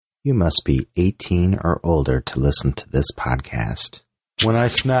You must be 18 or older to listen to this podcast. When I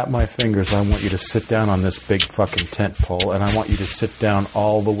snap my fingers, I want you to sit down on this big fucking tent pole, and I want you to sit down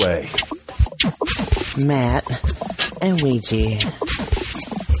all the way. Matt and Ouija.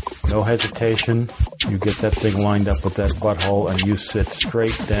 No hesitation. You get that thing lined up with that butthole, and you sit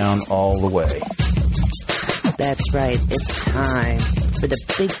straight down all the way. That's right. It's time for the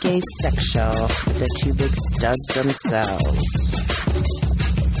Big Gay Sex Show with the two big studs themselves.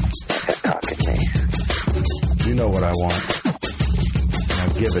 Talking to me. You know what I want. Now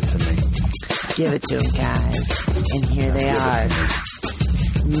give it to me. Give it to them, guys. And here they are.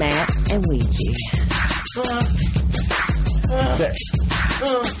 Matt and Ouija. Sit.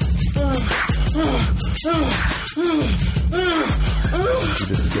 You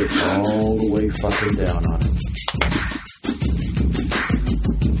just sit all the way fucking down on it.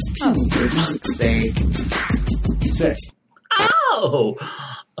 Oh, for fuck's sake. Sit. Oh!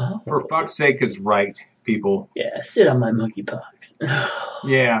 For fuck's sake is right, people. Yeah, sit on my monkeypox.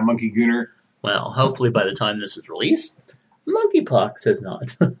 Yeah, monkey gooner. Well, hopefully by the time this is released, monkeypox has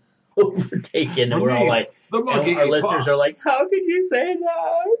not overtaken, and we're all like, the monkey and our listeners are like, how could you say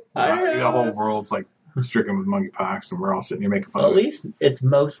that? The whole world's like stricken with monkeypox, and we're all sitting here making fun Well, of at it. least it's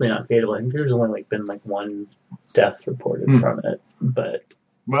mostly not fatal. I think there's only been one death reported from it, but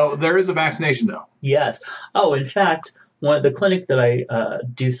Well, there is a vaccination, though. yes. Oh, in fact, the clinic that I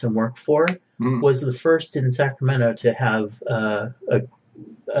do some work for was the first in Sacramento to have a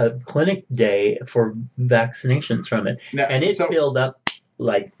clinic day for vaccinations from it. Now, And it filled up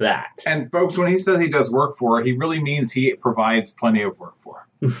like that. And folks, when he says he does work for, he really means he provides plenty of work for.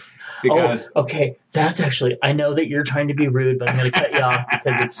 Because okay, that's actually, I know that you're trying to be rude, but I'm going to cut you off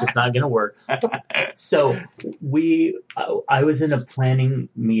because it's just not going to work. So I was in a planning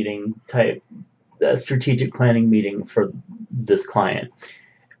meeting type, a strategic planning meeting for this client.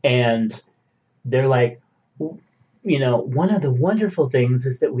 And they're like, you know, one of the wonderful things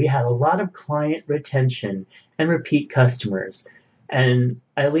is that we had a lot of client retention and repeat customers. And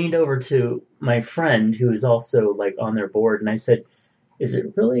I leaned over to my friend who is also like on their board, and I said, is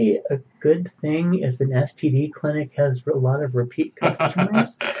it really a good thing if an STD clinic has a lot of repeat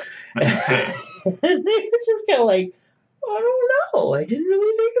customers? And they were just kind of like, I don't know. I didn't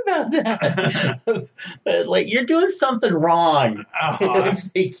really think about that. But it's like, you're doing something wrong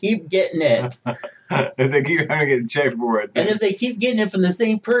if they keep getting it. If they keep having to get checked for it. And if they keep getting it from the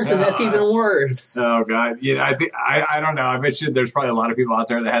same person, that's even worse. Oh, God. You know, I don't know. I bet you there's probably a lot of people out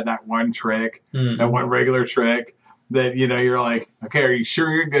there that had that one trick, that one regular trick that, you know, you're like, okay, are you sure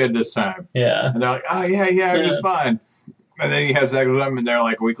you're good this time? Yeah. And they're like, oh, yeah, I'm just fine. And then you have sex with them, and they're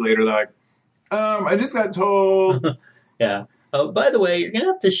like, a week later, they're like, I just got told. Yeah. Oh, by the way, you're going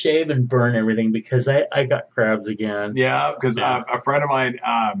to have to shave and burn everything because I got crabs again. Yeah, because a friend of mine,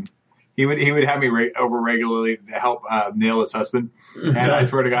 he would have me over regularly to help nail his husband. And I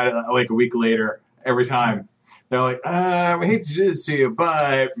swear to God, like a week later, every time, they're like, I hate to do this to you,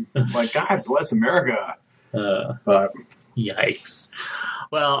 but like, God bless America. But yikes.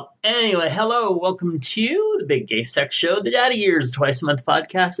 Well, anyway, hello. Welcome to the Big Gay Sex Show, the Daddy Years Twice a Month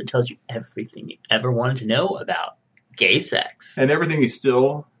podcast that tells you everything you ever wanted to know about gay sex. And everything you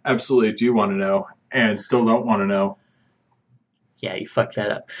still absolutely do want to know and still don't want to know. Yeah, you fucked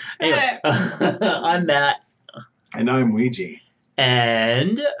that up. Anyway, I'm Matt. And I'm Ouija.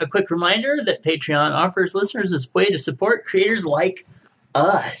 And a quick reminder that Patreon offers listeners this way to support creators like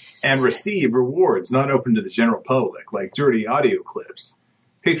us. And receive rewards not open to the general public, like dirty audio clips,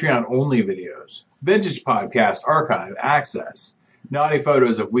 Patreon-only videos, vintage podcast archive access, naughty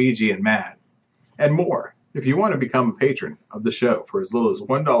photos of Ouija and Matt, and more. If you want to become a patron of the show for as little as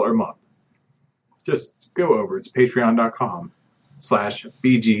 $1 a month, just go over. It's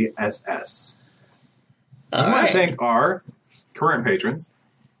patreon.com/BGSS. I want to thank our current patrons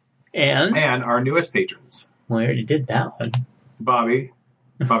and our newest patrons. Well, I already did that one. Bobby,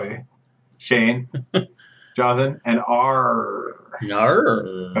 Shane, Jonathan, and R.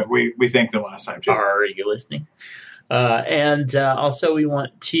 But we thanked them last time, too. Are you listening? And also we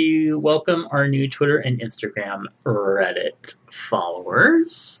want to welcome our new Twitter and Instagram Reddit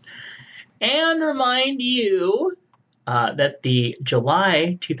followers and remind you that the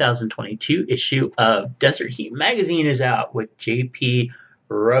July 2022 issue of Desert Heat magazine is out with J.P.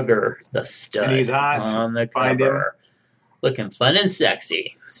 Rugger, the stud, and he's hot. On the Find cover. Looking fun and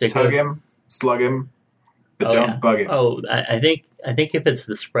sexy. Tug him, slug him, but don't bug him. Oh, I think if it's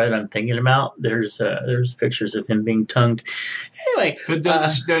the spread I'm thinking about, there's pictures of him being tongued. Anyway, but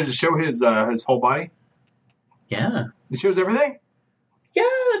does it show his whole body? Yeah, it shows everything. Yeah,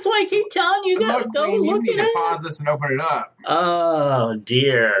 That's why I keep telling you, go You look need at to it. pause this and open it up. Oh,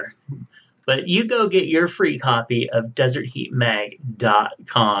 dear. But you go get your free copy of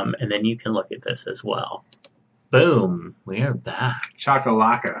desertheatmag.com, and then you can look at this as well. Boom. We are back.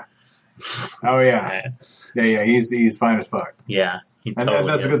 Chakalaka. Oh, yeah. Yeah, he's fine as fuck. Yeah. He And totally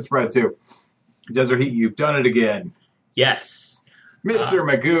that's is. a good spread, too. Desert Heat, you've done it again. Yes. Mr.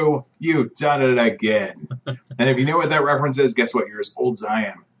 Magoo, you've done it again. And if you know what that reference is, guess what? You're as old as I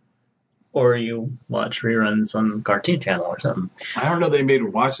am. Or you watch reruns on Cartoon Channel or something. I don't know they made me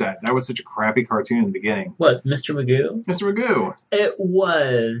watch that. That was such a crappy cartoon in the beginning. What, Mr. Magoo? Mr. Magoo. It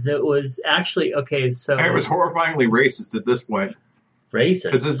was actually, okay, so... And it was horrifyingly racist at this point. racist.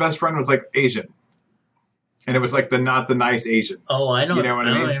 Because his best friend was like Asian. And it was like the not the nice Asian. Oh, I don't, You know what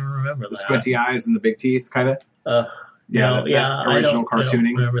I mean? don't even remember The that. squinty eyes and the big teeth, kind of. No, that original I cartooning.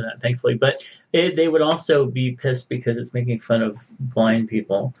 don't remember that, thankfully. But they would also be pissed because it's making fun of blind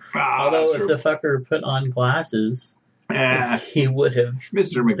people. Although if the fucker put on glasses, he would have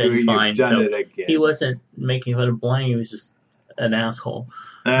Mr. Magoo, been you've fine. done So it again. he wasn't making fun of blind. He was just an asshole.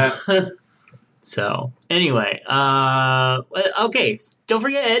 So anyway, okay. Don't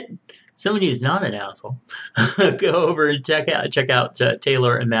forget, someone who's not an asshole, go over and check out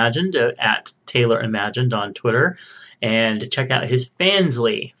Taylor Imagined at Taylor Imagined on Twitter, and check out his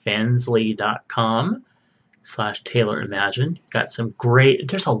Fansly, fansly.com/Taylor Imagined. Got some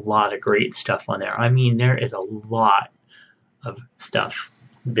there's a lot of great stuff on there. I mean, there is a lot of stuff,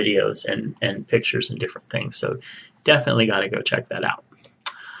 videos and pictures and different things. So definitely got to go check that out.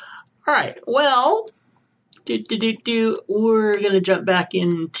 All right. Well, we're going to jump back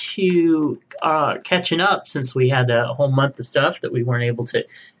into catching up since we had a whole month of stuff that we weren't able to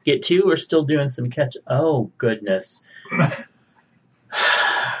get to. We're still doing some catch. Oh, goodness.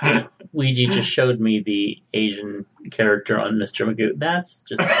 Ouija just showed me the Asian character on Mr. Magoo. That's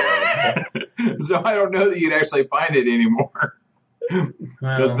just horrible. So I don't know that you'd actually find it anymore.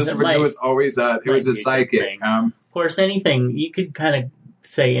 Because Mr. Magoo was always it was a psychic. Of course, anything, you could kind of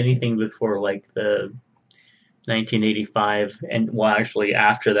say anything before like the 1985, and well, actually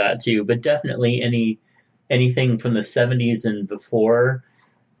after that too, but definitely anything from the 70s and before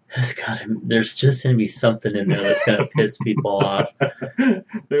there's just going to be something in there that's going to piss people off.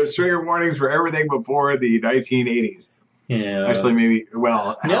 There's trigger warnings for everything before the 1980s. Yeah. Actually, maybe,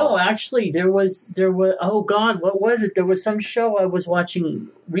 no, actually there was, oh God, what was it? There was some show I was watching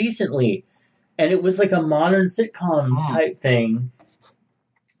recently, and it was like a modern sitcom type thing.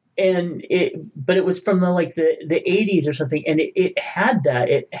 And but it was from the 80s or something, and it had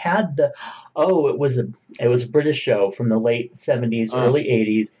the it was a British show from the late 70s, early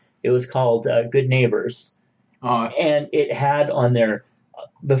 80s. It was called Good Neighbors, and it had on there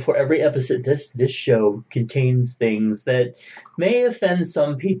before every episode. This show contains things that may offend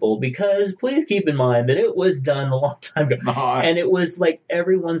some people, because please keep in mind that it was done a long time ago, and it was like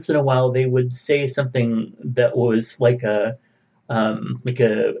every once in a while they would say something that was like a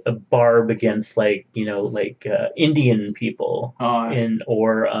barb against Indian people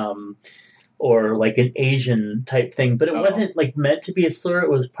or like an Asian type thing, but it wasn't like meant to be a slur. It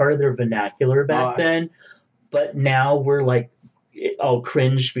was part of their vernacular back then. But now we're like all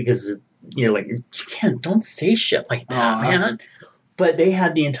cringed because you don't say shit like that, man. But they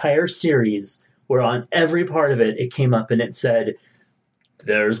had the entire series where on every part of it came up and it said,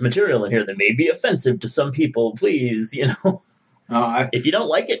 "There's material in here that may be offensive to some people. Please, if you don't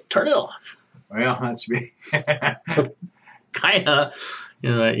like it, turn it off." Well, that's me. Kind of,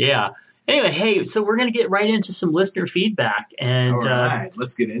 yeah. Anyway, hey, so we're going to get right into some listener feedback. And, all right,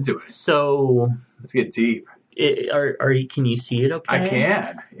 let's get into it. So, let's get deep. Can you see it okay? I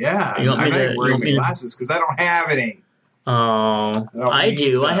can, yeah. I'm not wearing my glasses because I don't have any. Oh, I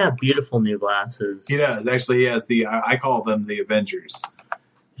do. I have beautiful new glasses. He does. Actually, he has I call them the Avengers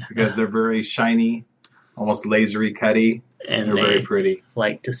because they're very shiny, almost lasery cutty. And they're very pretty.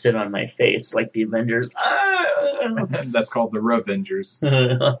 Like to sit on my face like the Avengers. That's called the Revengers.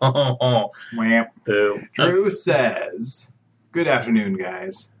 Whamp. Boo. Drew says, "Good afternoon,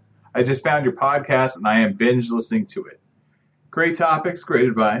 guys. I just found your podcast and I am binge listening to it. Great topics, great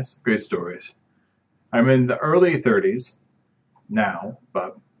advice, great stories. I'm in the early 30s now,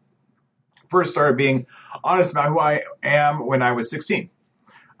 but first started being honest about who I am when I was 16.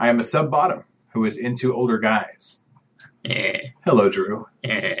 I am a sub-bottom who is into older guys." Hello, Drew.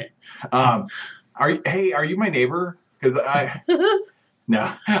 Are you my neighbor? Because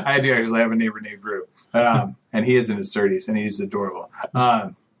no, I do actually have a neighbor named Drew, and he is in his 30s, and he's adorable.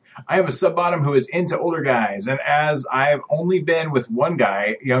 I am a sub-bottom who is into older guys, and as I've only been with one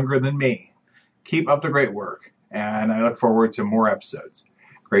guy younger than me, keep up the great work, and I look forward to more episodes.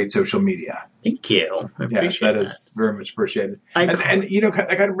 great social media. Thank you. I appreciate Yes, that is very much appreciated. I- And you know, that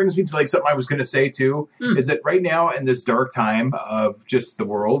kind of brings me to like something I was going to say too, is that right now in this dark time of just the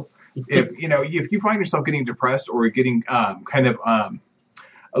world, if you find yourself getting depressed or getting kind of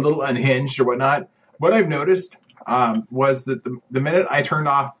a little unhinged or whatnot, what I've noticed was that the minute I turned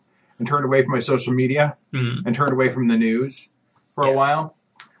off and turned away from my social media and turned away from the news for a while,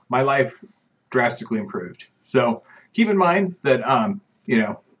 my life drastically improved. So keep in mind that,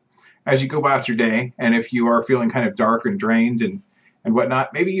 as you go about your day, and if you are feeling kind of dark and drained and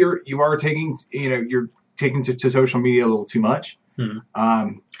whatnot, maybe you are taking, you're taking to social media a little too much.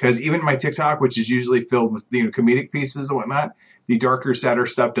 Because even my TikTok, which is usually filled with comedic pieces and whatnot, the darker, sadder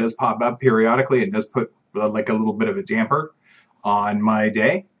stuff does pop up periodically and does put like a little bit of a damper on my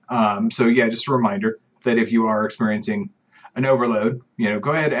day. So yeah, just a reminder that if you are experiencing an overload,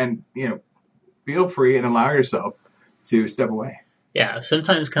 go ahead and feel free and allow yourself to step away. Yeah,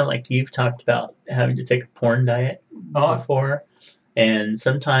 sometimes kind of like you've talked about having to take a porn diet before, and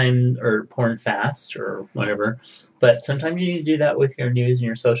sometimes, or porn fast or whatever. But sometimes you need to do that with your news and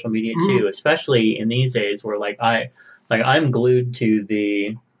your social media too, especially in these days where I'm glued to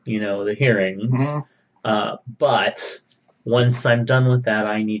the the hearings. But once I'm done with that,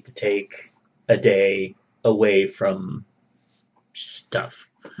 I need to take a day away from stuff,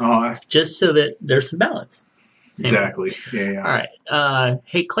 just so that there's some balance. Exactly. Yeah. All right.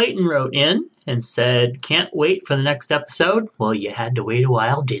 Hey, Clayton wrote in and said, "Can't wait for the next episode." Well, you had to wait a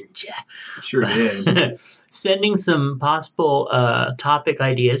while, didn't you? Sure did. Sending some possible topic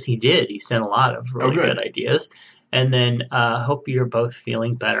ideas. He did. He sent a lot of really good ideas. And then hope you're both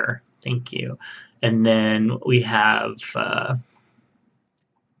feeling better. Thank you. And then we have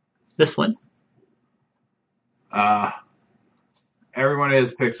this one. Everyone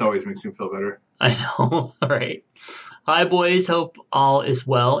else's picks always makes me feel better. I know. All right. Hi, boys. Hope all is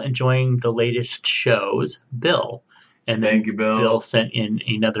well. Enjoying the latest shows. Bill. And then Thank you, Bill. Bill sent in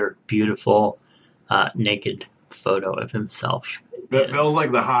another beautiful naked photo of himself. Bill's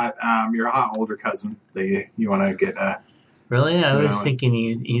like the hot, your hot older cousin that you want to get. Really? I was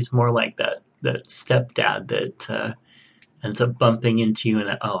thinking he's more like that stepdad that ends up bumping into you.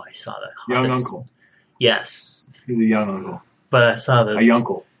 And I saw that. Young uncle. Yes. He's a young uncle. But I saw this. A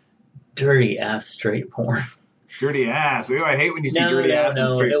youncle. Dirty ass straight porn. Dirty ass. Ooh, I hate when you see dirty ass and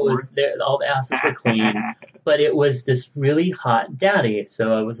straight porn. All the asses were clean. But it was this really hot daddy.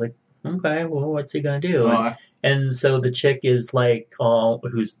 So I was like, okay, well, what's he going to do? And so the chick is like,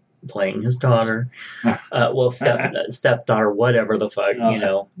 who's playing his daughter. Stepdaughter, whatever the fuck,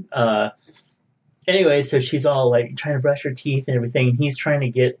 Anyway, so she's all like trying to brush her teeth and everything. And he's trying to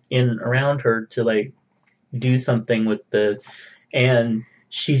get in around her to like do something with and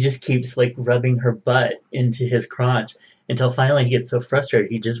she just keeps like rubbing her butt into his crotch until finally he gets so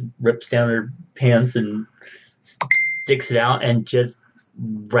frustrated he just rips down her pants and sticks it out and just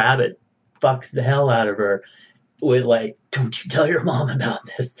rabbit fucks the hell out of her with like, "Don't you tell your mom about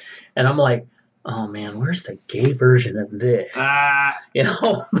this." And I'm like, oh man, where's the gay version of this?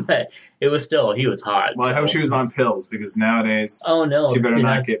 But it was still, he was hot. Well, I hope she was on pills because nowadays. Oh no, she better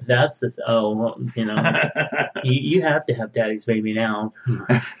not get. That's the. You have to have daddy's baby now,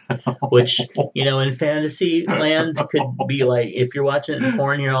 which in fantasy land could be like if you're watching it in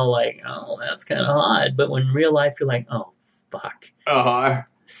porn, you're all like, oh, that's kind of hot, but when in real life, you're like, oh, fuck.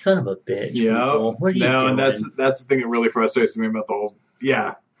 Son of a bitch. Yeah. What are you doing? And that's the thing that really frustrates me about the whole.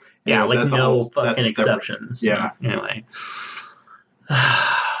 Yeah. Yeah, like no fucking exceptions. Yeah. Anyway,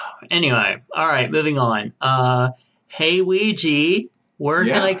 all right, moving on. Hey, Ouija, where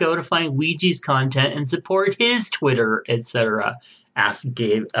can I go to find Ouija's content and support his Twitter, etc.? Asked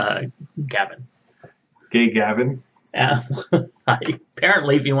Gavin. Gay Gavin?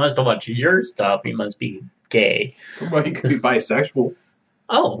 Apparently, if he wants to watch your stuff, he must be gay. Well, he could be bisexual.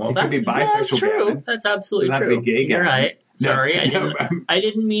 Oh, well, that's true. Gavin. That's absolutely Not true. Be gay You're Gavin. right. Sorry, I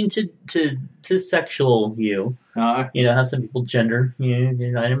didn't mean to sexual you. How some people gender you.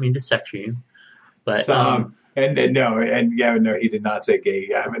 I didn't mean to sex you. But and Gavin, no, he did not say gay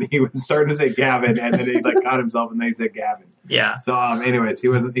Gavin. He was starting to say Gavin, and then he caught himself, and then he said Gavin. Yeah. So, anyways, he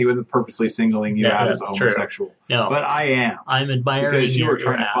wasn't purposely singling you out as a homosexual. True. No, but I am. I'm admiring because you were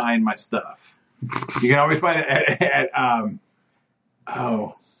trying to find my stuff. You can always find it at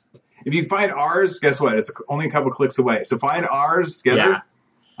if you find ours, guess what? It's only a couple clicks away. So find ours together,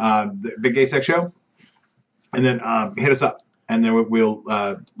 the Big Gay Sex Show, and then hit us up, and then we'll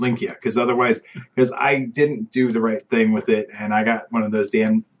link you. Because otherwise, I didn't do the right thing with it, and I got one of those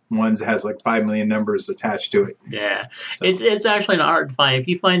damn ones that has like 5 million numbers attached to it. Yeah, so. It's actually not hard to find. If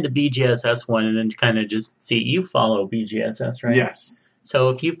you find the BGSS one and then kind of just see, you follow BGSS, right? Yes. So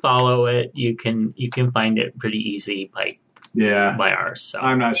if you follow it, you can find it pretty easy by ours. So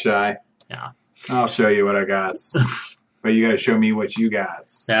I'm not shy. Yeah. I'll show you what I got. But you got to show me what you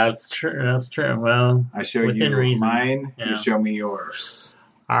got. That's true. Well, I show within you reason. mine. Yeah. You show me yours.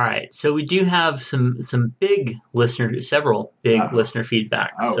 All right. So we do have several big listener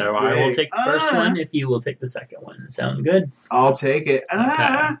feedbacks. Oh, so I will great. take the first one if you will take the second one. Sound good? I'll take it.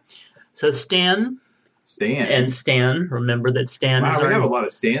 Okay. So Stan. And Stan, remember that Stan is we our... have a lot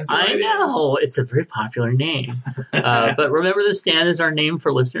of Stans. I know. It's a very popular name. But remember that Stan is our name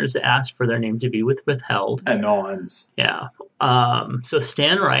for listeners that ask for their name to be withheld. Anons. Yeah. So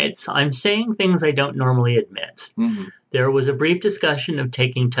Stan writes, I'm saying things I don't normally admit. Mm-hmm. There was a brief discussion of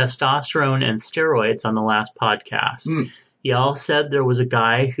taking testosterone and steroids on the last podcast. Y'all said there was a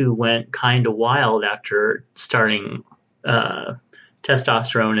guy who went kind of wild after starting...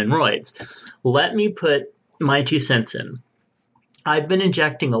 testosterone and roids. Let me put my 2 cents in. I've been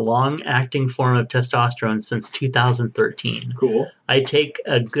injecting a long-acting form of testosterone since 2013. Cool. I take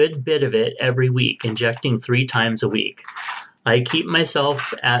a good bit of it every week, injecting 3 times a week. I keep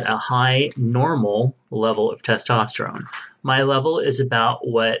myself at a high normal level of testosterone. My level is about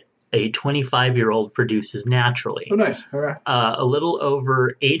what a 25-year-old produces naturally. Oh, nice. All right. A little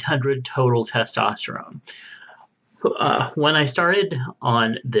over 800 total testosterone. When I started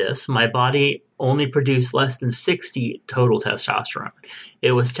on this, my body only produced less than 60 total testosterone.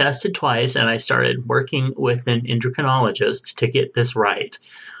 It was tested twice, and I started working with an endocrinologist to get this right.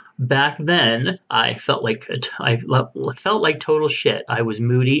 Back then, I felt like total shit. I was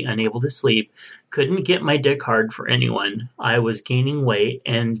moody, unable to sleep, couldn't get my dick hard for anyone. I was gaining weight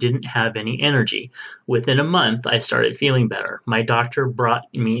and didn't have any energy. Within a month, I started feeling better. My doctor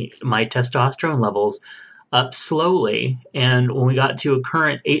brought me my testosterone levels up slowly, and when we got to a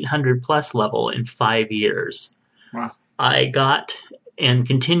current 800 plus level in 5 years. Wow. I got and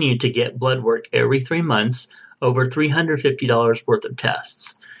continue to get blood work every 3 months, over $350 worth of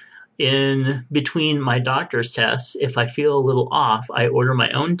tests. In between my doctor's tests, if I feel a little off, I order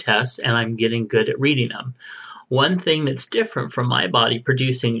my own tests, and I'm getting good at reading them. One thing that's different from my body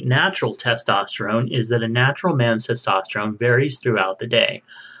producing natural testosterone is that a natural man's testosterone varies throughout the day.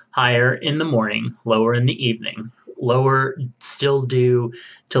 Higher in the morning, lower in the evening, lower still due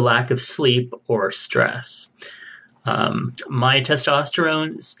to lack of sleep or stress. My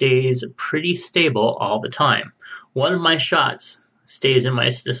testosterone stays pretty stable all the time. One of my shots stays in my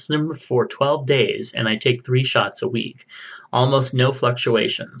system for 12 days, and I take 3 shots a week. Almost no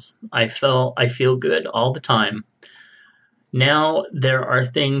fluctuations. I feel good all the time. Now, there are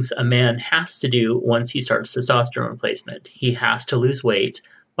things a man has to do once he starts testosterone replacement. He has to lose weight.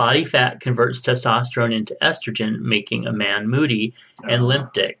 Body fat converts testosterone into estrogen, making a man moody and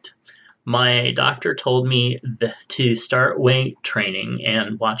limp-dicked. My doctor told me to start weight training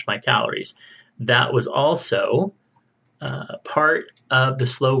and watch my calories. That was also part of the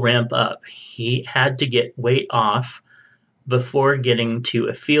slow ramp up. He had to get weight off before getting to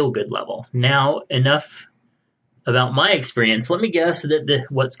a feel-good level. Now, enough about my experience. Let me guess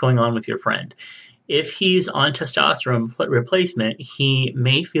what's going on with your friend. If he's on testosterone replacement, he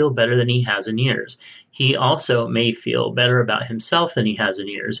may feel better than he has in years. He also may feel better about himself than he has in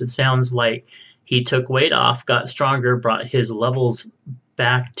years. It sounds like he took weight off, got stronger, brought his levels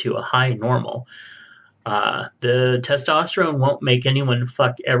back to a high normal. The testosterone won't make anyone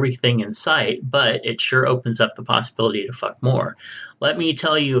fuck everything in sight, but it sure opens up the possibility to fuck more. Let me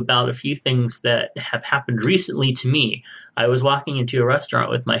tell you about a few things that have happened recently to me. I was walking into a restaurant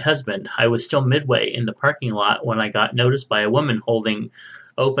with my husband. I was still midway in the parking lot when I got noticed by a woman holding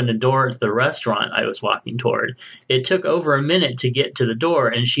open a door to the restaurant I was walking toward. It took over a minute to get to the door,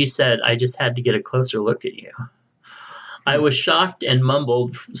 and she said, "I just had to get a closer look at you." I was shocked and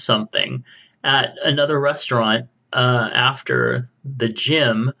mumbled something. At another restaurant after the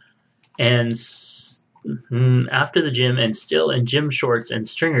gym and still in gym shorts and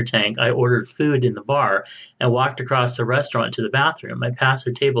stringer tank, I ordered food in the bar and walked across the restaurant to the bathroom. I passed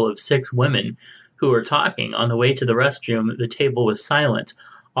a table of 6 women who were talking. On the way to the restroom, the table was silent,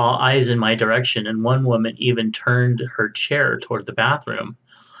 all eyes in my direction, and one woman even turned her chair toward the bathroom.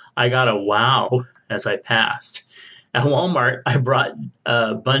 I got a wow as I passed. At Walmart, I bought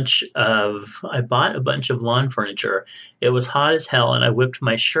a bunch of lawn furniture. It was hot as hell, and I whipped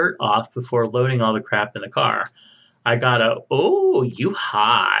my shirt off before loading all the crap in the car. I got a "Oh, you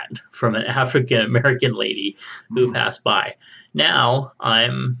hot" from an African American lady who passed by. Now,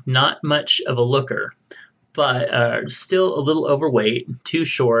 I'm not much of a looker, but still a little overweight, too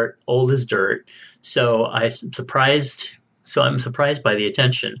short, old as dirt. So I surprised So I'm surprised by the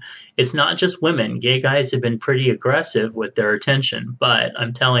attention. It's not just women. Gay guys have been pretty aggressive with their attention, but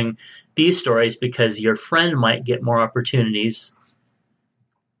I'm telling these stories because your friend might get more opportunities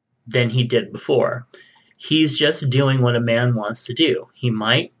than he did before. He's just doing what a man wants to do. He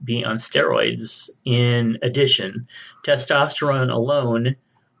might be on steroids. In addition, testosterone alone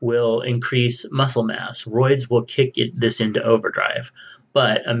will increase muscle mass. Roids will kick this into overdrive.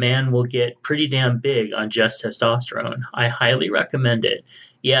 But a man will get pretty damn big on just testosterone. I highly recommend it.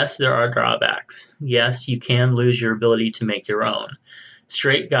 Yes, there are drawbacks. Yes, you can lose your ability to make your own.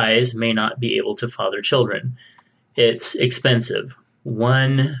 Straight guys may not be able to father children. It's expensive.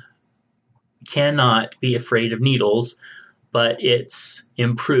 One cannot be afraid of needles, but it's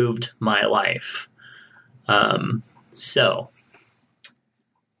improved my life. So,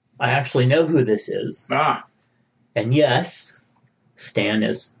 I actually know who this is. And yes, Stan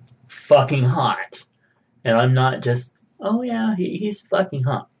is fucking hot. And I'm not just, oh yeah, he's fucking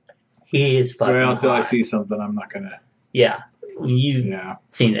hot. He is fucking hot. Well, until I see something, I'm not going to. Yeah. You've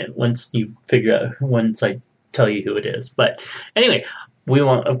seen it once you figure out, once I tell you who it is. But anyway, we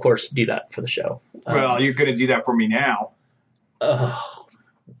won't, of course, do that for the show. Well, you're going to do that for me now. Oh.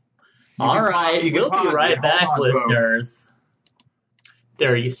 All right. We'll be right back, listeners.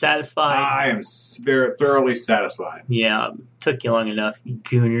 There, are you satisfied? I am very thoroughly satisfied. Yeah, took you long enough.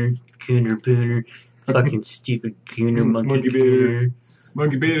 Gooner, booner, fucking stupid gooner, monkey gooner.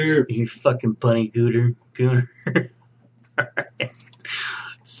 Monkey beater. You fucking bunny gooner. All right.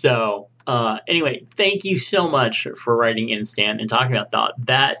 So, anyway, thank you so much for writing in, Stan, and talking about that.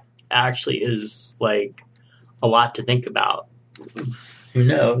 That actually is, like, a lot to think about. Who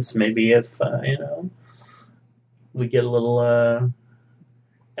knows? Maybe if, we get a little,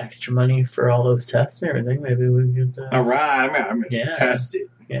 extra money for all those tests and everything, maybe we could... all right, I'm going to test it.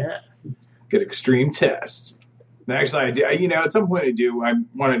 Yeah. Get extreme test. Actually, I do, at some point I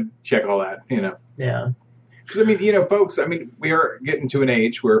want to check all that, Yeah. Because, folks, we are getting to an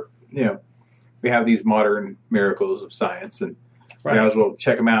age where, we have these modern miracles of science, and we might as well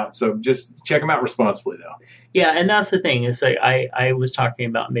check them out. So just check them out responsibly, though. Yeah, and that's the thing. Is like I was talking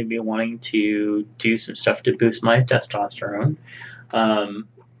about maybe wanting to do some stuff to boost my testosterone.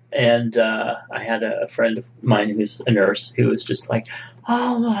 And I had a friend of mine who's a nurse who was just like,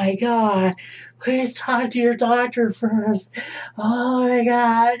 oh, my God, please talk to your doctor first. Oh, my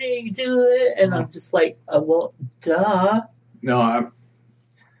God, they do it. And I'm just like, well, duh. No,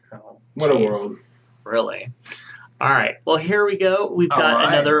 what a world. Really? All right. Well, here we go. We've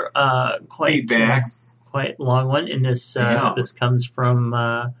got another quite long one. And this comes from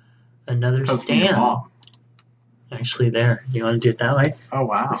another Stan. Actually, there. Do you want to do it that way? Oh,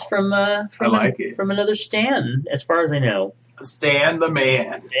 wow. It's from another Stan, as far as I know. Stan the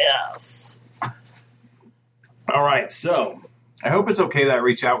man. Yes. All right, so I hope it's okay that I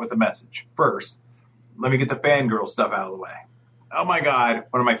reach out with a message. First, let me get the fangirl stuff out of the way. Oh, my God,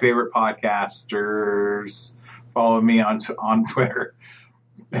 one of my favorite podcasters followed me on Twitter.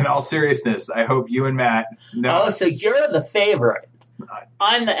 In all seriousness, I hope you and Matt know. Oh, so you're the favorite.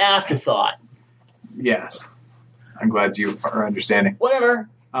 I'm the afterthought. Yes. I'm glad you are understanding. Whatever.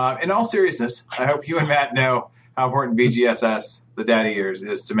 In all seriousness, I hope you and Matt know how important BGSS, the daddy years,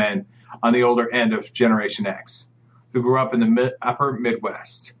 is to men on the older end of Generation X, who grew up in the upper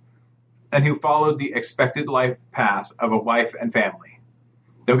Midwest, and who followed the expected life path of a wife and family.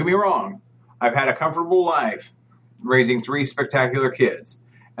 Don't get me wrong, I've had a comfortable life, raising 3 spectacular kids,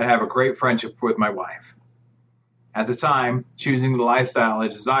 and have a great friendship with my wife. At the time, choosing the lifestyle I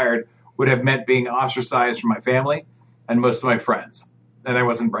desired would have meant being ostracized from my family and most of my friends, and I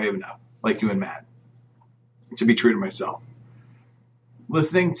wasn't brave enough, like you and Matt, to be true to myself.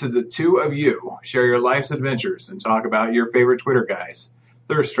 Listening to the two of you share your life's adventures and talk about your favorite Twitter guys,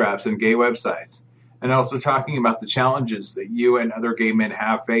 thirst traps, and gay websites, and also talking about the challenges that you and other gay men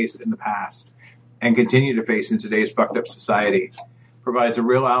have faced in the past and continue to face in today's fucked up society, provides a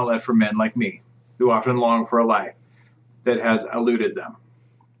real outlet for men like me, who often long for a life that has eluded them,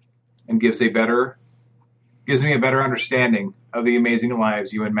 and gives me a better understanding of the amazing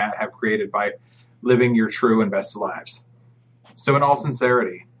lives you and Matt have created by living your true and best lives. So in all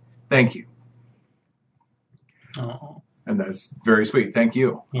sincerity, thank you. Oh. And that's very sweet. Thank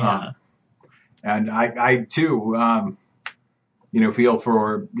you. Yeah. And I too, feel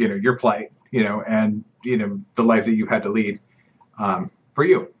for, your plight, and, the life that you've had to lead, for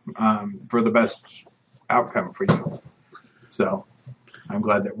you, for the best outcome for you. So I'm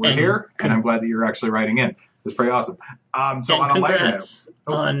glad that we're here, and I'm glad that you're actually writing in. It's pretty awesome. So on a lighter note,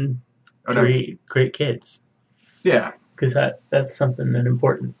 on great kids. Yeah. Because that's something that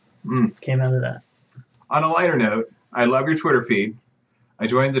important came out of that. On a lighter note, I love your Twitter feed. I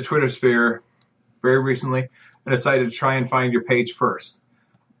joined the Twitter sphere very recently and decided to try and find your page first.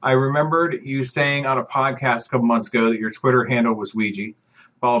 I remembered you saying on a podcast a couple months ago that your Twitter handle was Ouija,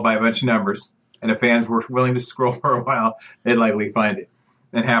 followed by a bunch of numbers, and if fans were willing to scroll for a while, they'd likely find it.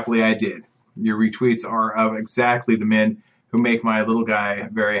 And happily I did. Your retweets are of exactly the men who make my little guy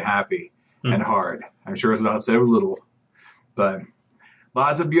very happy and hard. I'm sure it's not so little, but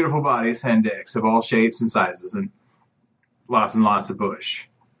lots of beautiful bodies and dicks of all shapes and sizes, and lots of bush.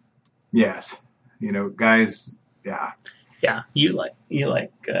 Yes. Guys, yeah. Yeah, you like.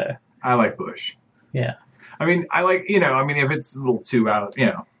 I like bush. Yeah. I mean, if it's a little too out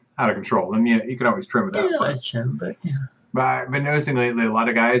of control, then you can always trim it up. But yeah. But I've been noticing lately a lot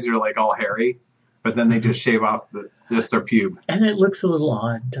of guys are like all hairy, but then they just shave off just their pube. And it looks a little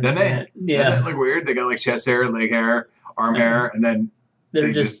odd, doesn't it? Yeah. Doesn't it look weird? They got like chest hair, leg hair, arm hair, and then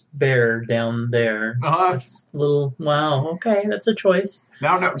they're just bare down there. That's a little, wow, okay, that's a choice.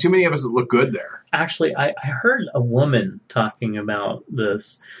 Now, not too many of us look good there. Actually, I heard a woman talking about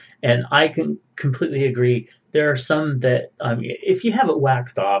this, and I can completely agree. There are some that, if you have it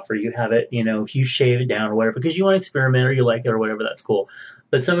waxed off or you have it, if you shave it down or whatever, because you want to experiment or you like it or whatever, that's cool.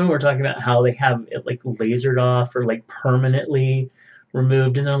 But some of them were talking about how they have it like lasered off or like permanently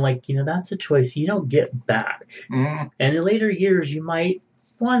removed, and they're like, that's a choice you don't get back. Mm-hmm. And in later years, you might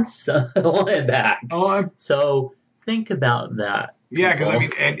want it back. So think about that. Yeah, because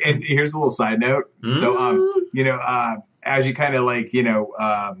and here's a little side note. Mm-hmm. So, as you kind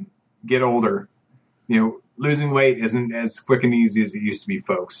of get older, losing weight isn't as quick and easy as it used to be,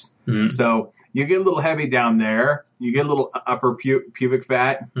 folks. Mm-hmm. So you get a little heavy down there. You get a little upper pubic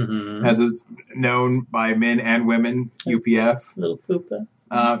fat, as is known by men and women, UPF. A little fupa.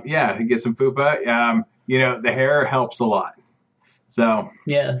 You get some fupa. The hair helps a lot. So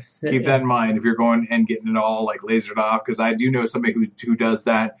yes, keep that in mind if you're going and getting it all like lasered off, because I do know somebody who does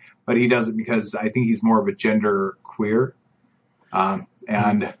that, but he does it because I think he's more of a gender queer.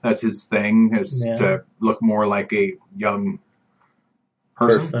 And that's his thing, is to look more like a young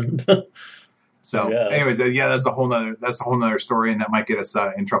person. So, anyways, that's a whole nother story, and that might get us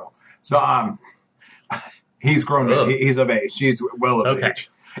in trouble. So, he's grown. Oh. He's of age. He's well of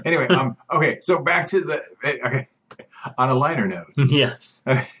age. Anyway, okay. So back to on a lighter note. Yes.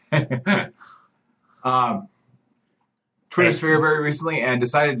 Twitter sphere very recently, and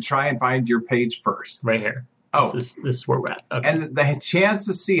decided to try and find your page first. Right here. Oh, this is where we're at. Okay. And the chance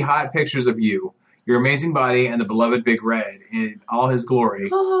to see hot pictures of you, your amazing body, and the beloved Big Red in all his glory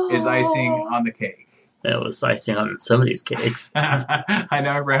is icing on the cake. That was icing on somebody's cakes. I know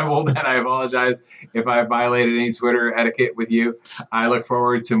I rambled, and I apologize if I violated any Twitter etiquette with you. I look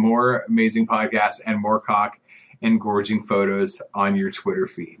forward to more amazing podcasts and more cock engorging photos on your Twitter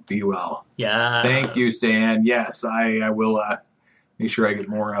feed. Be well. Yeah. Thank you, Stan. Yes, I will make sure I get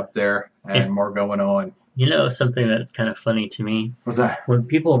more up there and more going on. Something that's kind of funny to me. What's that? When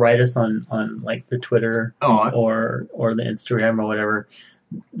people write us on like the Twitter or the Instagram or whatever,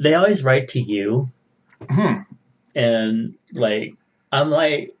 they always write to you. And I'm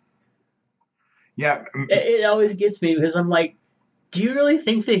like, yeah, it always gets me, because I'm like, do you really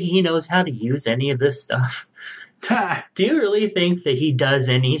think that he knows how to use any of this stuff? Do you really think that he does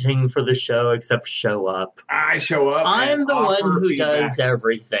anything for the show except show up? I show up. I'm the one who does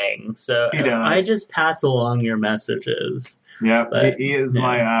everything, so he does. I just pass along your messages. Yeah, he is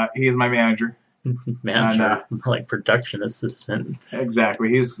my manager. Manager, like production assistant. Exactly,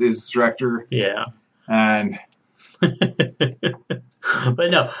 he's director. Yeah, and but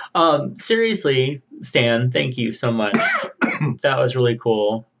no, seriously, Stan, thank you so much. That was really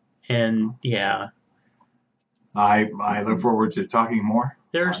cool, and yeah. I look forward to talking more.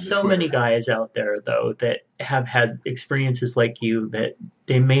 There are so many guys out there, though, that have had experiences like you, that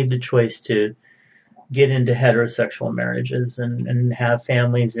they made the choice to get into heterosexual marriages and have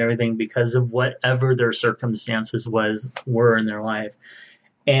families and everything because of whatever their circumstances were in their life.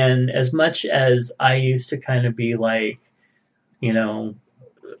 And as much as I used to kind of be like,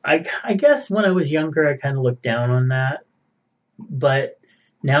 I guess when I was younger, I kind of looked down on that. But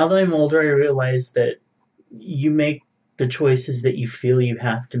now that I'm older, I realize that you make the choices that you feel you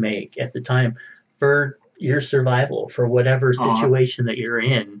have to make at the time for your survival, for whatever situation that you're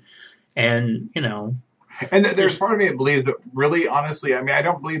in. And, And there's part of me that believes that, really, honestly, I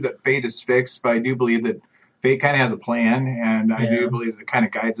don't believe that fate is fixed, but I do believe that fate kind of has a plan, and I do believe that it kind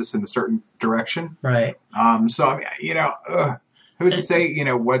of guides us in a certain direction. Right. So, who's to say,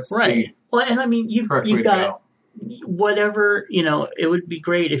 what's right. Well, and you've got whatever, it would be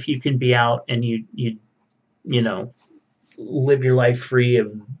great if you can be out and you live your life free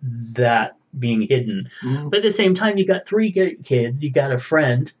of that being hidden. Mhm. But at the same time, you got 3 kids, you got a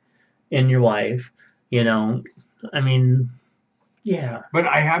friend and your wife, you know. I mean, yeah. But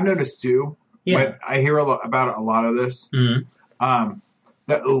I have noticed too, Yeah. when I hear about a lot of this, Mhm.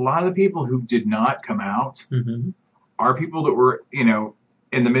 that a lot of the people who did not come out Mhm. are people that were, you know,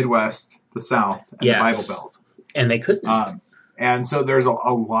 in the Midwest, the South, and Yes. the Bible Belt. And they couldn't. And so there's a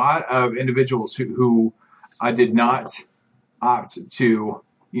lot of individuals who did not opt to,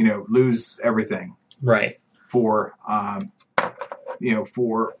 you know, lose everything Right. for, you know,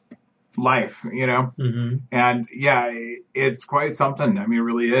 for life, you know. Hmm. And yeah, it's quite something. I mean, it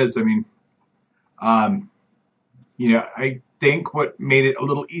really is. I mean, you know, I think what made it a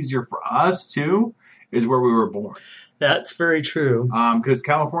little easier for us too is where we were born. That's very true. Because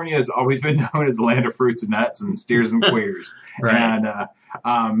California has always been known as the land of fruits and nuts and steers and queers. Right.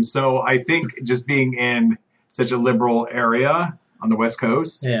 And so I think just being in such a liberal area on the West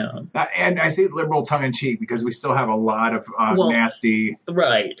Coast, Yeah. and I say liberal tongue in cheek because we still have a lot of Well, nasty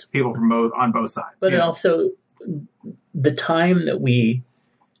Right. people on both sides. But you know? also, the time that we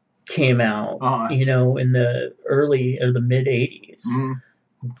came out, you know, in the early or the mid 80s, Mhm.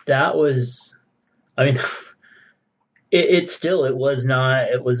 that was, I mean,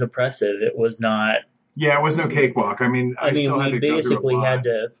 it was oppressive. It was not, Yeah, it was no cakewalk. I mean, still had we to go through a basically lot. had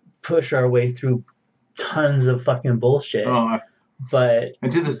to push our way through tons of fucking bullshit. But,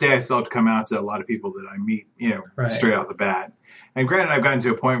 And to this day, I still have to come out to a lot of people that I meet, you know, Right. straight out the bat. And granted, I've gotten to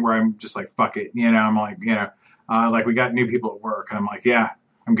a point where I'm just like, fuck it. You know, I'm like, you know, like we got new people at work and I'm like, yeah,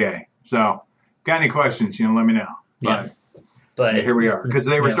 I'm gay. So got any questions, you know, let me know. Yeah. But but here we are. Because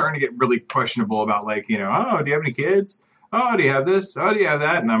they were Yeah. starting to get really questionable about like, you know, oh, do you have any kids? Oh, do you have this? Oh, do you have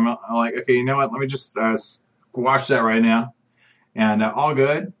that? And I'm like, okay, you know what? Let me just squash that right now. And all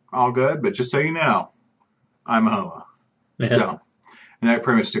good. But just so you know, I'm a homo. Yeah. So, and that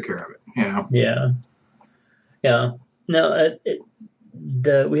pretty much took care of it, you know. Yeah. No,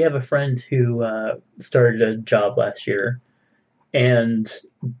 we have a friend who started a job last year and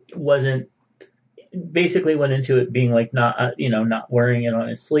basically went into it being like not wearing it on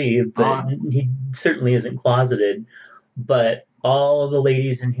his sleeve, but he certainly isn't closeted. But all of the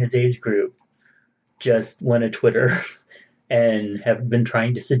ladies in his age group just went to Twitter and have been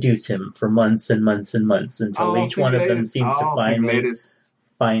trying to seduce him for months and months and months until each one of them seems to finally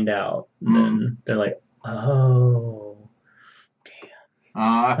find out. And then they're like, oh,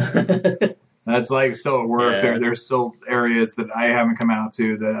 damn. That's like still at work. Yeah. There's still areas that I haven't come out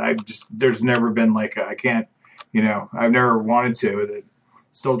to that there's never been like, I can't, you know, I've never wanted to, that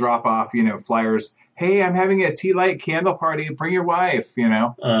still drop off, you know, flyers. Hey, I'm having a tea light candle party. Bring your wife, you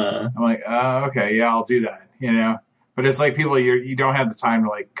know. I'm like, okay, yeah, I'll do that, you know. But it's like people you don't have the time to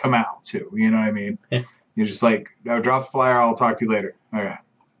like come out to, you know what I mean? Yeah. You're just like, I'll drop the flyer. I'll talk to you later. Okay.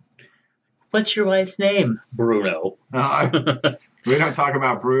 What's your wife's name? Bruno. We don't talk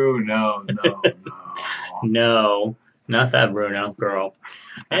about Bruno. No. No, not that Bruno girl.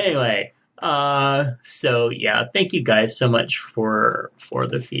 Anyway, so yeah, thank you guys so much for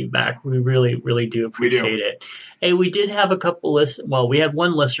the feedback. We really, really do appreciate it. Hey, we did have a couple we had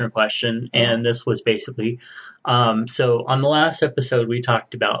one listener question, and this was basically, so on the last episode we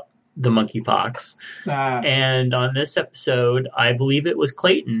talked about the monkeypox, and on this episode, I believe it was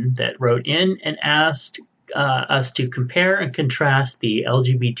Clayton that wrote in and asked us to compare and contrast the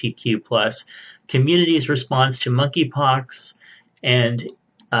LGBTQ plus community's response to monkeypox and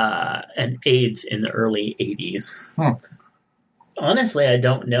AIDS in the early 80s. Honestly, I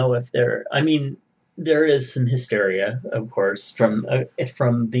don't know if there is some hysteria, of course, from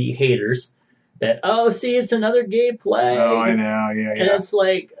the haters that, oh, see, it's another gay plague. Oh, I know, yeah. And it's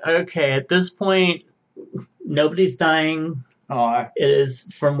like, okay, at this point, nobody's dying. It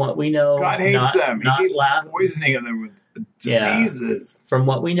is, from what we know, God hates them. Not he keeps poisoning them with diseases. Yeah. From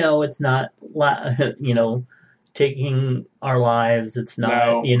what we know, it's not, taking our lives. It's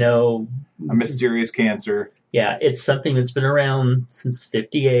not, a mysterious cancer. Yeah, it's something that's been around since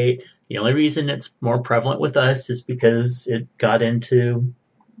 1958. The only reason it's more prevalent with us is because it got into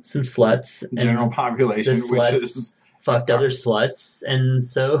some sluts. General population, the sluts which is fucked other sluts, and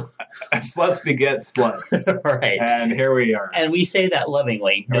so sluts beget sluts. Right. And here we are. And we say that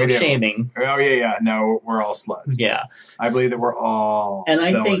lovingly, no shaming. Oh yeah. No, we're all sluts. Yeah. I believe that we're all. And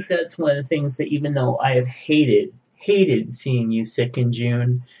I think that's one of the things that, even though I have hated seeing you sick in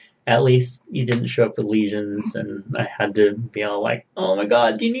June, at least you didn't show up with lesions, and I had to be all like, oh my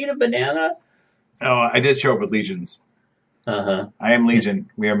God, do you need a banana? Oh, I did show up with lesions. I am Legion.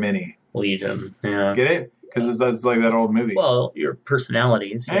 We are many. Legion. Yeah. Get it? Because that's like that old movie. Well, your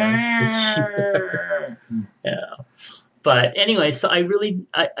personalities. Yes. Yeah. But anyway, so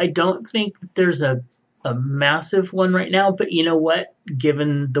I don't think that there's a massive one right now. But you know what?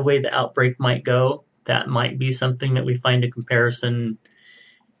 Given the way the outbreak might go, that might be something that we find a comparison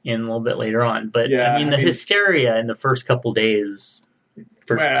in a little bit later on. But Yeah, I mean, the hysteria in the first couple days,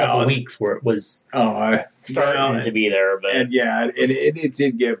 couple weeks where it was starting to be there. But and it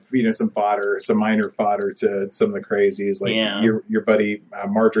did give some minor fodder to some of the crazies, like your buddy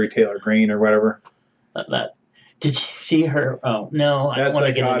Marjorie Taylor Greene or whatever. That did you see her? Oh no, I don't want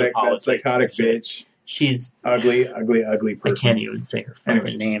to get into politics. That psychotic bitch. She's ugly person. I can't even say her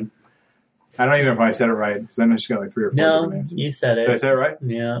fucking name. I don't even know if I said it right, because I know she's got like 3 or 4 different names. You said it. Did I say it right?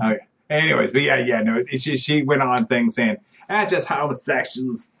 Yeah. Okay. Anyways, but no, she went on things saying, that's just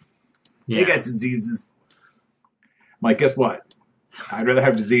homosexuals. They got diseases. I'm like, guess what? I'd rather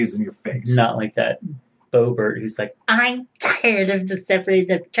have disease than your face. Not like that Boebert who's like, I'm tired of the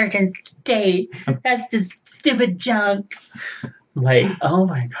separation of church and state. That's just stupid junk. Like, oh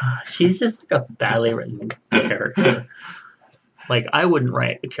my gosh, she's just a badly written character. Like, I wouldn't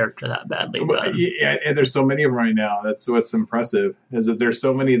write a character that badly. Yeah, and there's so many of them right now. That's what's impressive, is that there's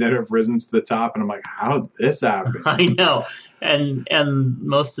so many that have risen to the top, and I'm like, how did this happen? I know, and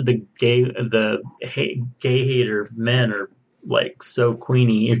most of the gay hater men are like so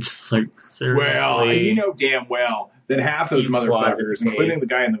queeny. You're just like, seriously. Well, and you know damn well that half those motherfuckers, including the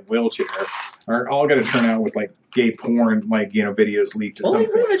guy in the wheelchair, are all going to turn out with like gay porn, like videos leaked at some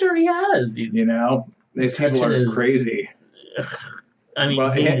point. Pretty much already has. These people are crazy. I mean,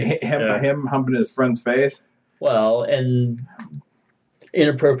 him humping his friend's face. Well, and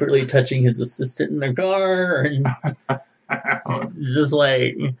inappropriately touching his assistant in the car, and just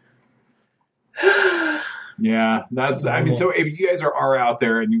like, yeah, that's. I mean, so if you guys are out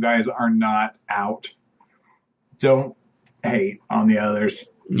there and you guys are not out, don't hate on the others.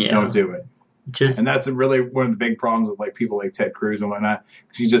 Yeah. Don't do it. And that's really one of the big problems with like people like Ted Cruz and whatnot,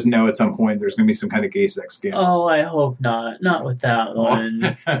 because you just know at some point there's going to be some kind of gay sex scandal. Oh, I hope not. Not with that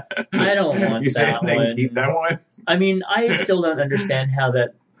one. I don't want that one. Keep that one? I mean, I still don't understand how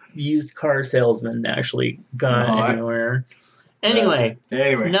that used car salesman actually got anywhere. Anyway,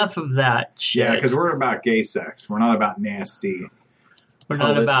 enough of that shit. Yeah, because we're about gay sex. We're not about nasty. We're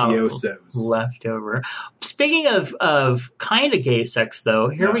not about leftover. Speaking of kind of gay sex, though,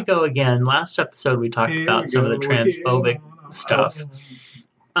 here we go again. Last episode, we talked about some of the transphobic stuff.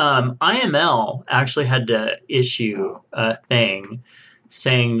 IML actually had to issue a thing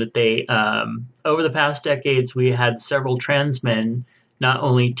saying that they, over the past decades, we had several trans men not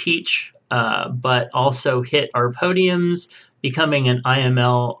only teach, but also hit our podiums, becoming an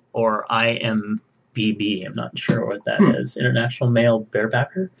IML or IMBB. I'm not sure what that is. International Male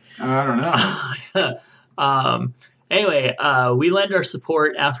Barebacker? I don't know. Anyway, we lend our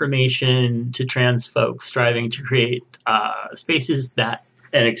support, affirmation to trans folks striving to create spaces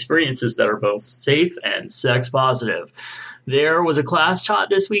and experiences that are both safe and sex positive. There was a class taught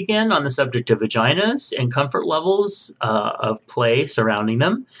this weekend on the subject of vaginas and comfort levels of play surrounding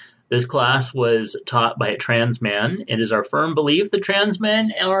them. This class was taught by a trans man. It is our firm belief that trans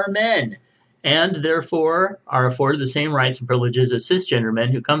men are men, and therefore are afforded the same rights and privileges as cisgender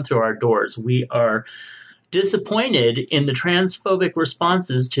men who come through our doors. We are disappointed in the transphobic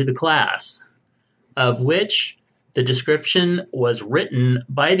responses to the class, of which the description was written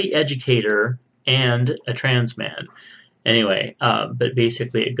by the educator and a trans man. Anyway, but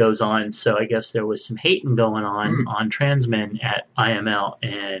basically it goes on. So I guess there was some hating going on trans men at IML,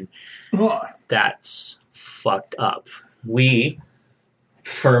 and that's fucked up. We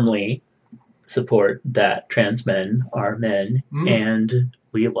firmly support that trans men are men, and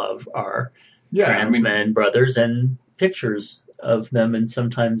we love our trans men brothers, and pictures of them, and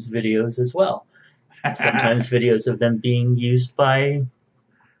sometimes videos as well. Sometimes videos of them being used by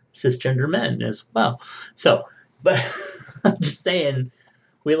cisgender men as well. So, but I'm just saying,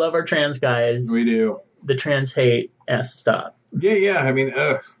 we love our trans guys. We do. The trans hate has to stop. Yeah. I mean,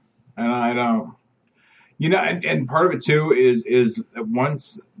 I don't. And part of it too is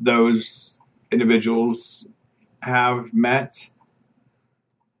once those individuals have met.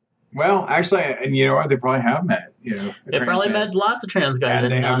 Well, actually, and you know what? They probably have met. They probably met lots of trans guys,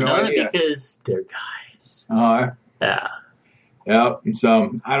 and they have no idea because they're guys. Yeah. Yep.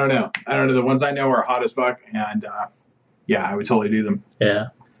 So I don't know. The ones I know are hot as fuck, and I would totally do them. Yeah.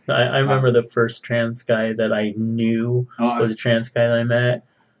 I remember the first trans guy that I knew was a trans guy that I met.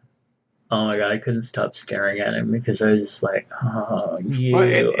 Oh my god, I couldn't stop staring at him because I was just like, oh, you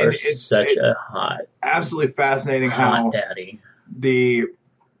are such a hot, absolutely fascinating hot daddy.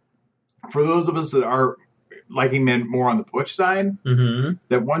 For those of us that are liking men more on the butch side,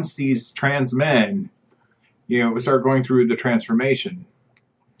 that once these trans men, we start going through the transformation.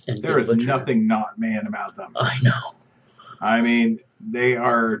 And There is butchered. nothing not man about them. I know. I mean, they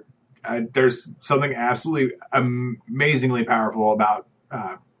are. There's something absolutely amazingly powerful about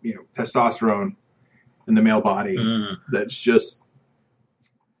testosterone in the male body that's just,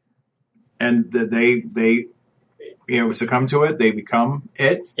 and that they succumb to it. They become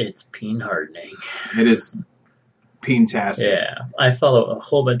it. It's peen hardening. It is peen-tastic. Yeah. I follow a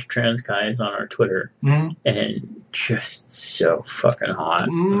whole bunch of trans guys on our Twitter, Mhm. and just so fucking hot.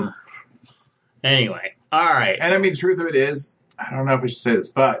 Mhm. Anyway, all right. And I mean, the truth of it is, I don't know if I should say this,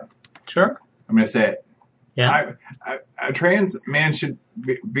 but Sure. I'm going to say it. Yeah. A trans man should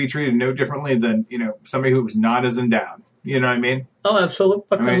be treated no differently than somebody who was not as endowed. You know what I mean? Oh,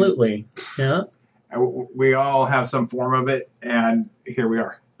 absolutely. Yeah. We all have some form of it, and here we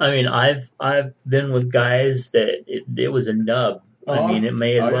are. I mean, I've been with guys that it was a nub. I mean, it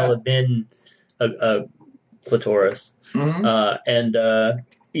may as well have been a clitoris. Mm-hmm.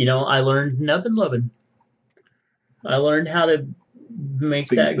 I learned nub and lovin'. I learned how to make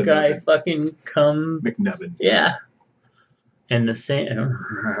Please, that the guy nubbin. fucking come. McNubbin. Yeah. And the same.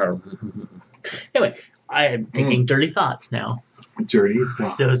 Anyway, I am thinking dirty thoughts now. Dirty.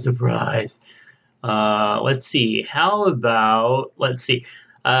 So surprised. Let's see. How about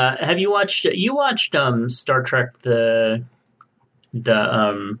have you watched Star Trek the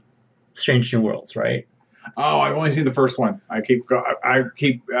Strange New Worlds, right? Oh, I've only seen the first one. I keep.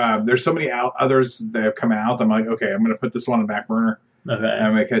 There's so many others that have come out. I'm like, okay, I'm going to put this one on the back burner. Okay. And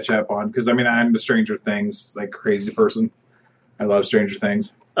I'm going to catch up on because I'm the Stranger Things crazy person. I love Stranger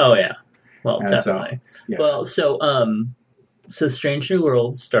Things. Oh yeah. Well, And definitely. yeah. Well, so Strange New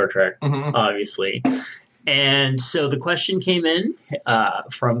Worlds, Star Trek, Mhm. obviously. And so the question came in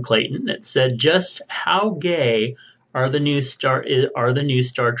from Clayton. It said, just how gay are the new Star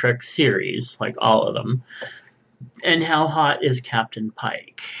Trek series, like all of them, and how hot is Captain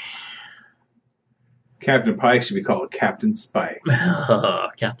Pike? Captain Pike should be called Captain Spike.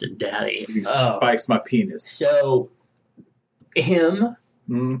 Captain Daddy. He Oh. spikes my penis. So him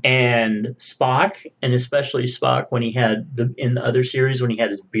Mhm. and Spock, and especially Spock when he had in the other series when he had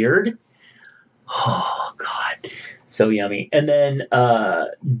his beard. Oh God, so yummy. And then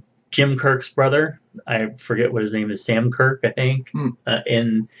Jim Kirk's brother, I forget what his name is, Sam Kirk, I think.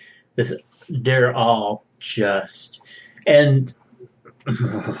 In this, they're all just, and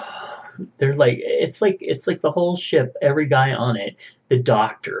they're it's like the whole ship, every guy on it, the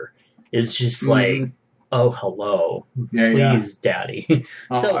Doctor is just like, oh hello, Yeah, please, Daddy.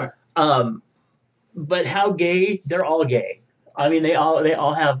 Oh, So, but how gay? They're all gay. I mean, they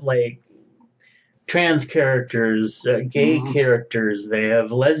all have trans characters, gay characters. They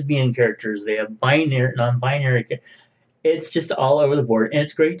have lesbian characters. They have binary, non-binary. It's just all over the board, and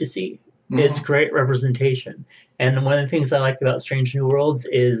it's great to see. It's great representation. And one of the things I like about Strange New Worlds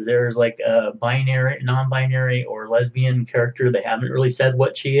is there's a binary, non-binary, or lesbian character. They haven't really said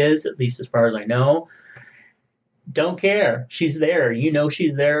what she is, at least as far as I know. Don't care. She's there.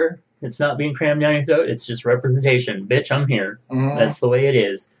 She's there. It's not being crammed down your throat. It's just representation. Bitch, I'm here. Mhm. That's the way it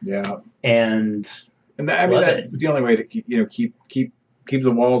is. Yeah. And love That's the only way to keep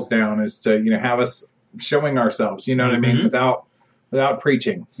the walls down is to have us showing ourselves. You know what I mean? Without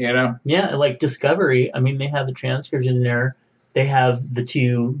preaching. yeah, like Discovery. I mean, they have the transfers in there. They have the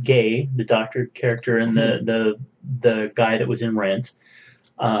two gay, the Doctor character and the guy that was in Rent,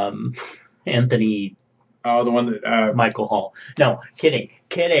 Anthony. Oh, the one that Michael Hall. No, kidding.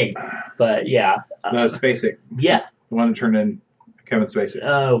 But yeah, Spacek, yeah. the one that turned in Kevin Spacek.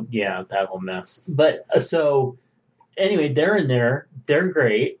 Oh yeah, that whole mess. But so anyway, they're in there. They're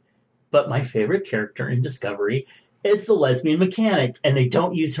great. But my favorite character in Discovery is the lesbian mechanic, and they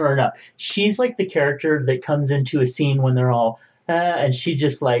don't use her enough. She's like the character that comes into a scene when they're all, and she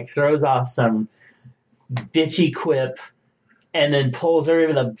just throws off some bitchy quip, and then pulls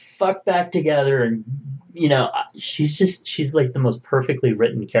her the fuck back together, and she's like the most perfectly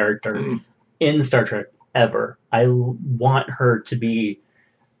written character in Star Trek ever. I want her to be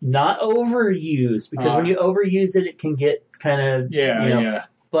not overused, because when you overuse it, it can get kind of Yeah.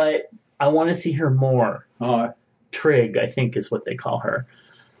 But I want to see her more. Trig, I think, is what they call her.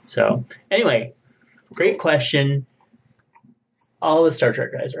 So anyway, great question. All the Star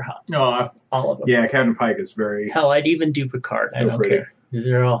Trek guys are hot. No. All of them. Yeah, Captain Pike is very. Hell, I'd even do Picard. I So don't pretty. care.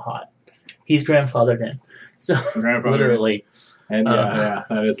 They're all hot. He's grandfathered in. So Grandfather. literally. And yeah,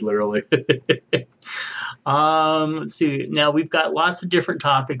 that is literally. Let's see. Now we've got lots of different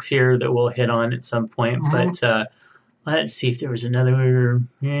topics here that we'll hit on at some point, but let's see if there was another.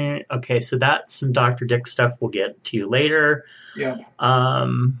 Okay, so that's some Dr. Dick stuff we'll get to later. Yeah.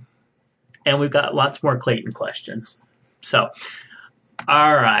 And we've got lots more Clayton questions. So,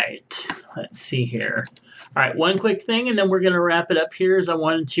 all right. Let's see here. All right, one quick thing, and then we're going to wrap it up here, is I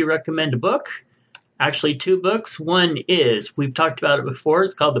wanted to recommend a book. Actually, 2 books. One is, we've talked about it before,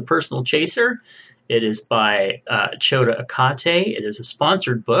 it's called The Personal Chaser. It is by Chota Akate. It is a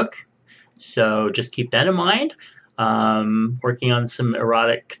sponsored book, so just keep that in mind. Working on some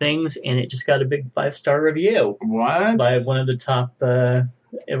erotic things, and it just got a big 5-star review. What? By one of the top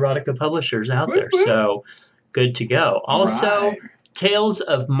erotica publishers out there. So good to go. Also, Right. Tales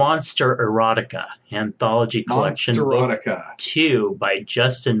of Monster Erotica, Anthology Collection Monster Book Erotica. 2 by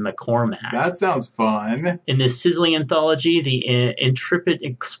Justin McCormack. That sounds fun. In this sizzling anthology, the intrepid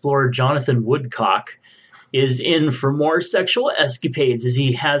explorer Jonathan Woodcock is in for more sexual escapades as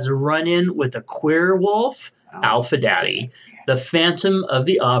he has a run-in with a queer wolf, Alpha Daddy, the Phantom of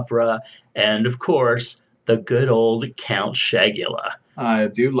the Opera, and, of course, the good old Count Shagula. I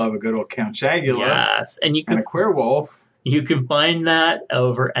do love a good old Count Shagula. Yes, and you And can a queer wolf. find that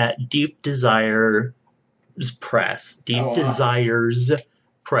over at Deep Desires Press. Deep Desires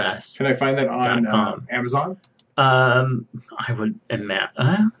Press. Can I find that on .com. Amazon? I would imagine.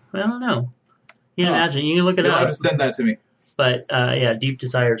 I don't know. You can imagine. You can look it You'll up. have to send that to me. But yeah,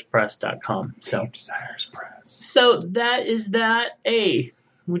 deepdesirespress.com. So, Desires Press. so that is that. Hey,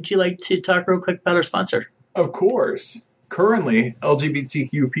 would you like to talk real quick about our sponsor? Of course. Currently,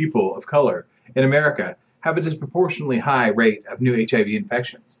 LGBTQ people of color in America have a disproportionately high rate of new HIV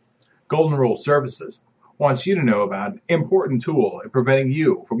infections. Golden Rule Services wants you to know about an important tool in preventing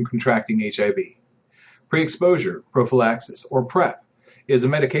you from contracting HIV. Pre-exposure prophylaxis, or PrEP, is a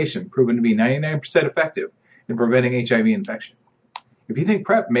medication proven to be 99% effective in preventing HIV infection. If you think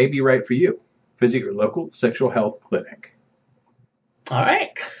PrEP may be right for you, visit your local sexual health clinic. All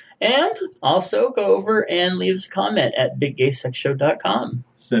right. And also go over and leave us a comment at biggaysexshow.com.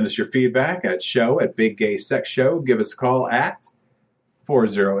 Send us your feedback at show@BigGaySexShow. Give us a call at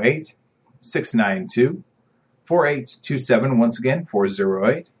 408-692-4827. Once again,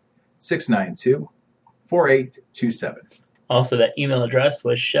 408-692-4827. Also, that email address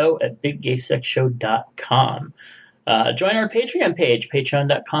was show@biggaysexshow.com. Join our Patreon page,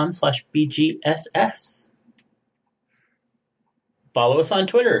 patreon.com/BGSS. Follow us on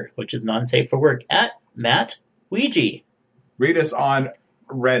Twitter, which is non-safe for work, at Matt Ouija. Read us on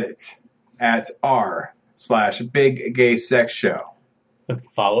Reddit at r/BigGaySexShow.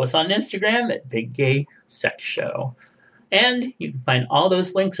 Follow us on Instagram at Big Gay Sex Show. And you can find all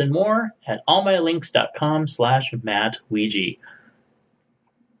those links and more at allmylinks.com/Matt Ouija.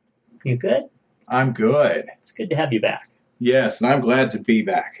 You good? I'm good. It's good to have you back. Yes, and I'm glad to be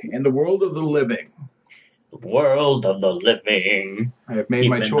back in the world of the living. The world of the living. I have made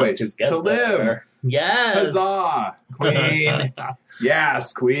my Keeping us choice to together. live. Yes. Huzzah, Queen.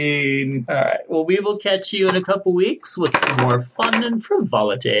 Yes, Queen. All right. Well, we will catch you in a couple weeks with some more fun and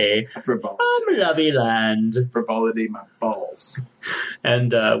frivolity Frivolity. from Lovey Land. Frivolity, my balls.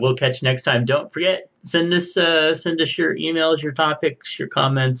 And we'll catch you next time. Don't forget, send us your emails, your topics, your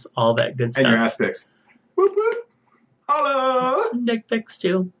comments, all that good stuff. And your ass pics. Whoop, whoop. Hello. Dick pics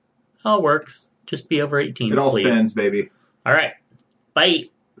too. All works. Just be over 18, It all please. spins, baby. All right. Bye.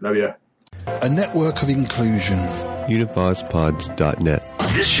 Love ya. A network of inclusion. UnivazPods.net.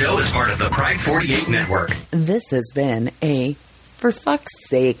 This show is part of the Pride 48 Network. This has been a For Fuck's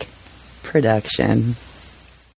Sake production.